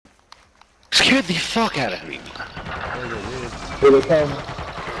Scared the fuck out of me. Here they come.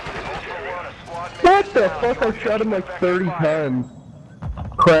 What the fuck? I shot him like 30 times.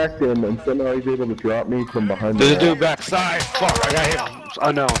 Cracked him, and somehow he's able to drop me from behind the There's a wall. dude backside. Fuck, I got him.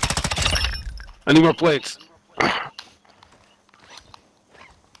 Unknown. I need more plates.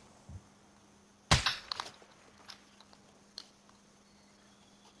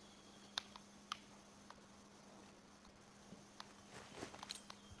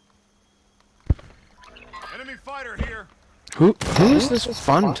 Enemy fighter here. Who is this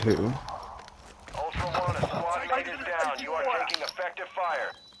fun to? Ultra One, a squad mate is down. You are taking effective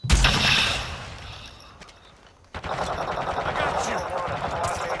fire. I got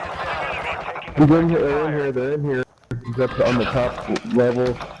you. He's in here, they're in here, they're in here. He's up on the top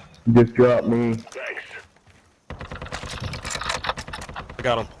level. He just dropped me. I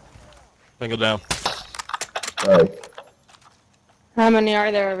got him. Single down. Alright. How many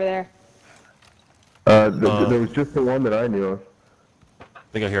are there over there? There was just the one that I knew of. I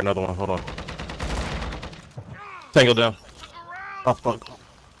think I hear another one. Hold on. Tango down. Oh fuck.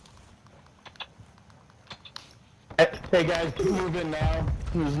 Hey guys, move in now.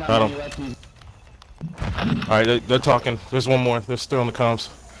 He's not Got him. left. Alright, they're talking. There's one more. They're still on the comms.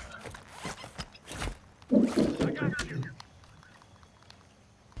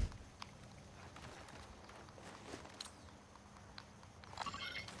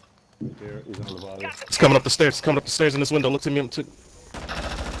 It's coming up the stairs. It's coming up the stairs in this window. Look to me.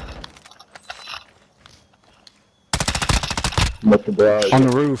 Much obliged. On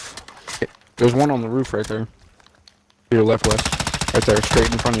the roof. There's one on the roof right there. To your left, West. Right there, straight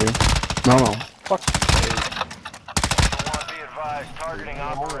in front of you. No. Fuck. One, be advised, targeting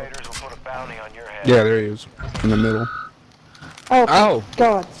operators will put a bounty on your head. Yeah, there he is. In the middle. Oh, Oh. for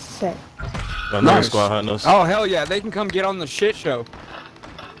God's sake. Another Nice. squad hunting us. Oh hell yeah, they can come get on the shit show.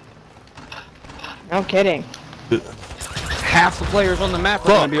 No kidding. Half the players on the map are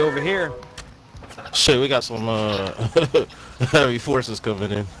gonna be over here. Shit, we got some heavy forces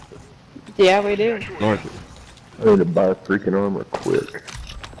coming in. Yeah, we do. North. I need to buy a freaking armor quick.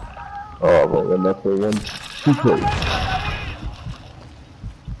 Oh, well, then that's the one. Two plates.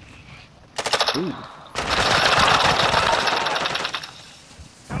 Ooh.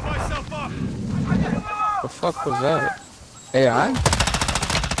 Got myself up. The fuck was that? AI?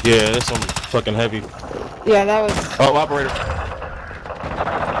 Yeah, there's some fucking heavy. Yeah, that was. Oh, operator.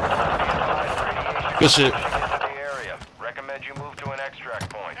 Good shit. The area. Recommend you move to an extract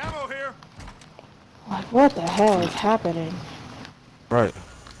point. Ammo here. Like, what the hell is happening? Right.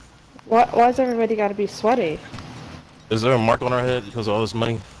 Why's everybody gotta be sweaty? Is there a mark on our head because of all this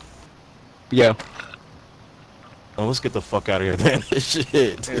money? Yeah. Oh, let's get the fuck out of here, man.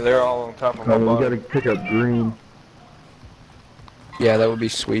 Shit. Yeah, they're all on top of my We body. gotta pick up green. Yeah, that would be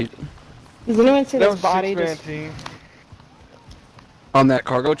sweet. Does anyone see That this was body six-man just... team. On that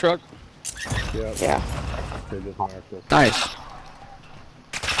cargo truck? Yeah. Nice.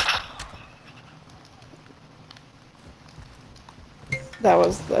 That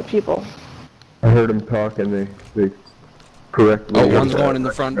was the people. I heard them talking, they correctly. Oh, one's going in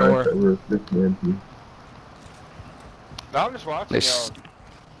the front door. We're a 6-man team. No, I'm just watching This- y'all.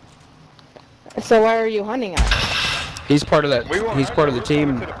 So why are you hunting us? He's part of that. We want- He's part of the we're team.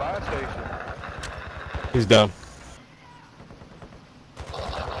 going to the fire station. He's down.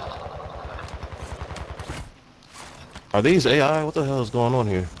 Are these AI? What the hell is going on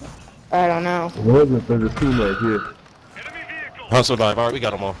here? I don't know. It wasn't, there's a team right here. Enemy vehicle. Hunt survive. Alright, we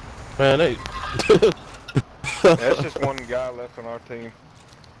got them all. Man, they... That's just one guy left on our team.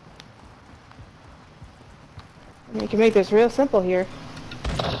 You can make this real simple here.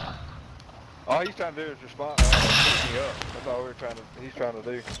 All he's trying to do is respond, pick me up. That's all he's trying to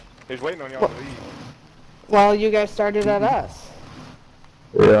do. He's waiting on y'all to leave. Well, you guys started at us.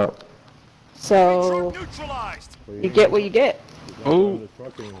 Yeah. So, Truck neutralized. you get what you get. Oh,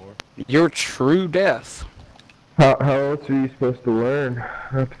 your true death. How else are you supposed to learn?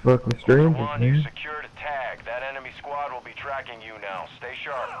 Not to fuck with strangers, One, you man. secured a tag. That enemy squad will be tracking you now. Stay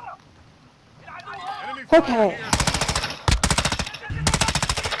sharp. Enemy fighter Okay. here.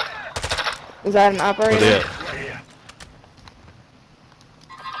 Is that an Where operator? they at?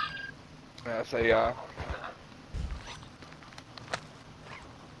 That's AI.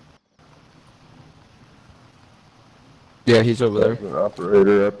 Yeah, he's over there. There's an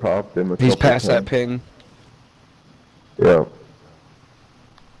operator, I popped him a He's couple past that times. ping. Yeah.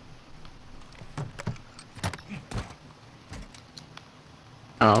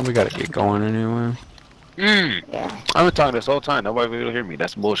 Oh, we gotta get going anyway. Yeah. I've been talking this whole time. Nobody will hear me.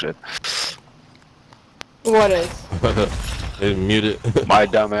 That's bullshit. What is? They muted. My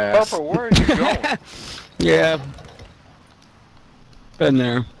dumbass. Papa, where are you going? Yeah. Been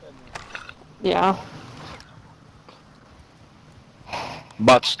there. Yeah.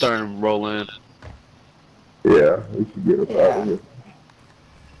 About to start rolling. Yeah, we should get up out of here.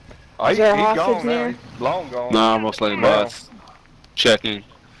 Oh, Is there a he's hostage gone now. near? He's long gone. Nah, most likely No. bots. Checking.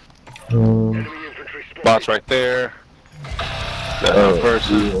 Um, Bots right there. That one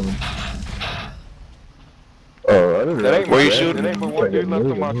person. Oh, I don't know. That ain't Where you but- shooting? That ain't but one dude left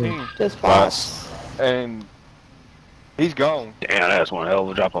on my team, Just boss. and he's gone. Damn, that's one hell of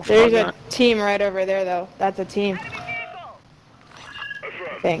a drop off. There's a team right over there, though. That's a team. I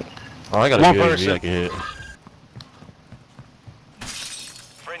think. Oh, I got a One UAV person. I can hit.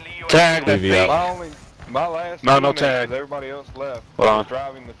 Friendly Tag that UAV thing. out. My last No, no teammate, tag. 'cause everybody else left. Hold I was on.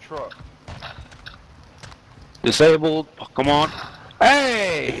 driving the truck. Disabled. Come on.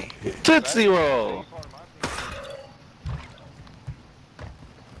 Hey! Tootsie Roll.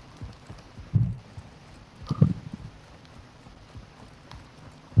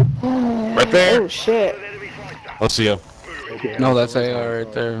 Right there. Oh shit. Let's see ya. No, that's AR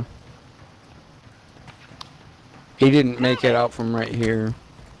right there. He didn't make it out from right here.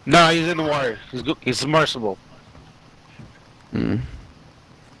 No, he's in the water. He's submersible. Hmm.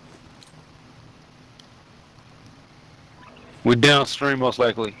 We're downstream most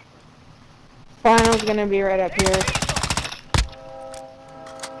likely. Final's gonna be right up here.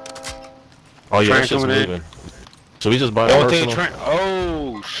 Oh yeah, Train that shit's coming in. moving. So we just buy a Oh, take the personal. train.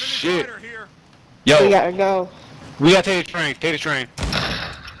 Oh shit. Fighter here. We Yo, gotta go. we gotta take the train. Take the train.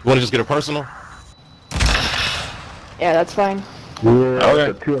 You wanna just get a personal? Yeah, that's fine. Yeah,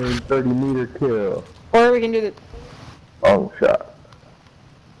 Okay. that's a 230-meter kill. Or we can do the. Long shot.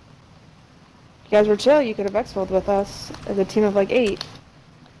 You guys were chill. You could have exfilled with us as a team of like 8.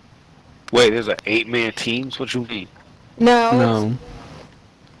 Wait, there's an 8-man teams? What you mean? No. No.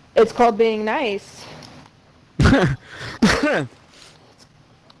 It's called being nice. Enemy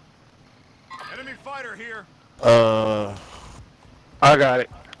fighter here. I got it.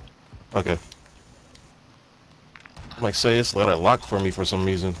 Okay. I'm like, say it's let it lock for me for some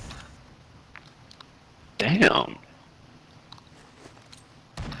reason. Damn.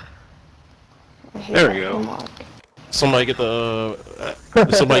 I hate There that we go. homework. Somebody get the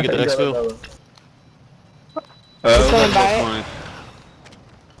somebody get the exfil. someone buy it? fine.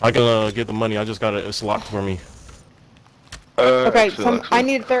 I can get the money. I just got it. It's locked for me. Okay, Excellent, I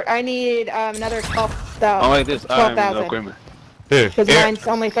need another 12,000. I like this. I have no 12,000. equipment. Here. Because Here. mine's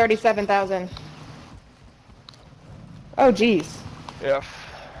only 37,000. Oh, jeez. Yeah.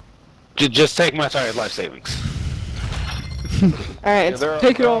 Just take my entire life savings. Alright, Yeah, it's they're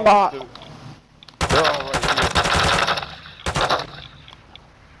take it all. bought. They're all right here.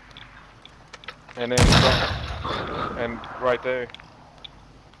 And then, and right there.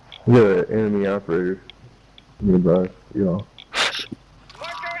 The enemy operators nearby, you know.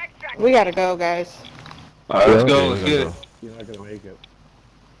 We gotta go, guys. Alright, let's Yeah, go. okay, Let's let's get go. it. You're not gonna make it.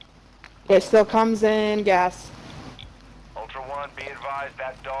 It still comes in gas. Ultra One, be advised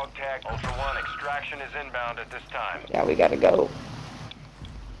that dog tag Ultra One extraction is inbound at this time. Yeah, we gotta go.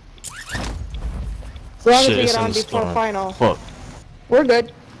 As long as Shit, we it's get in on the before storm. final, Fuck. we're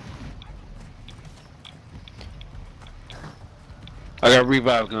good. I got a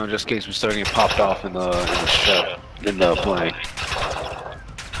revive gun just in case we start getting popped off in the shell, in the plane.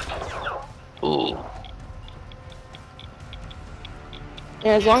 Ooh.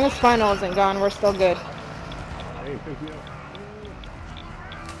 Yeah, as long as final isn't gone, we're still good. Hey, pick me up.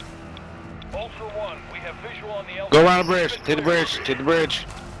 Ultra One, we have visual on the Go around the bridge. Take the bridge. Take the bridge.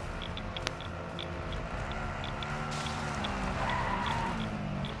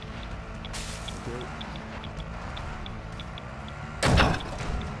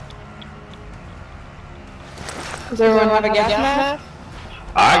 Does everyone have a gas mask?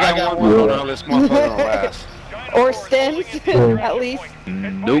 I got one. Hold on, this motherfucker don't last. Or stims, at least.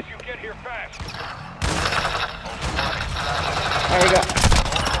 Nope. You get here fast. There we go.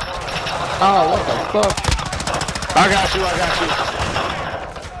 Oh, what the fuck? I got you. I got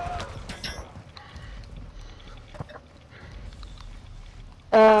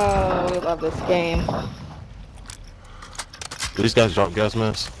Oh, we love this game. Do these guys drop gas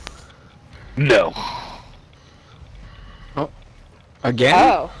masks? you. No. Again?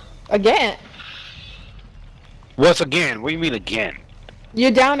 Oh, again. What's again? What do you mean again?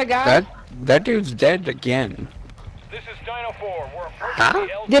 You down a guy? That dude's dead again. This is Dino 4. We're approaching Huh? the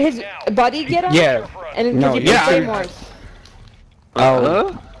LZ Did his now. buddy get him? Yeah. And No, did you yeah, put I- Claymores?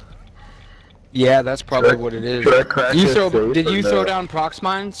 Oh. Yeah, that's probably what it is. Should I crack You this throw? safe Did or you no? throw down prox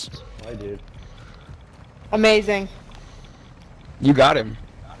mines? I did. Amazing. You got him.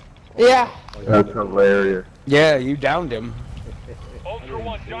 Yeah. That's hilarious. Yeah, you downed him. Ultra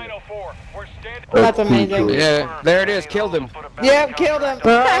One, Dino 4, we're standing. That's too amazing. cool. Yeah, there it is. Killed him. Yep, killed him.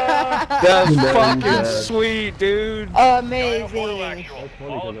 That's fucking Yeah. sweet, dude. Dino 4 Amazing. actual.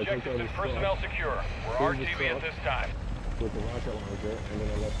 All objectives and personnel secure. We're RTV at this time. With the rocket launcher, and then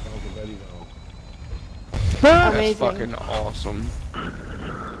I left Falcon Betty down. That's Amazing. fucking awesome.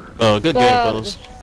 Good game, fellas.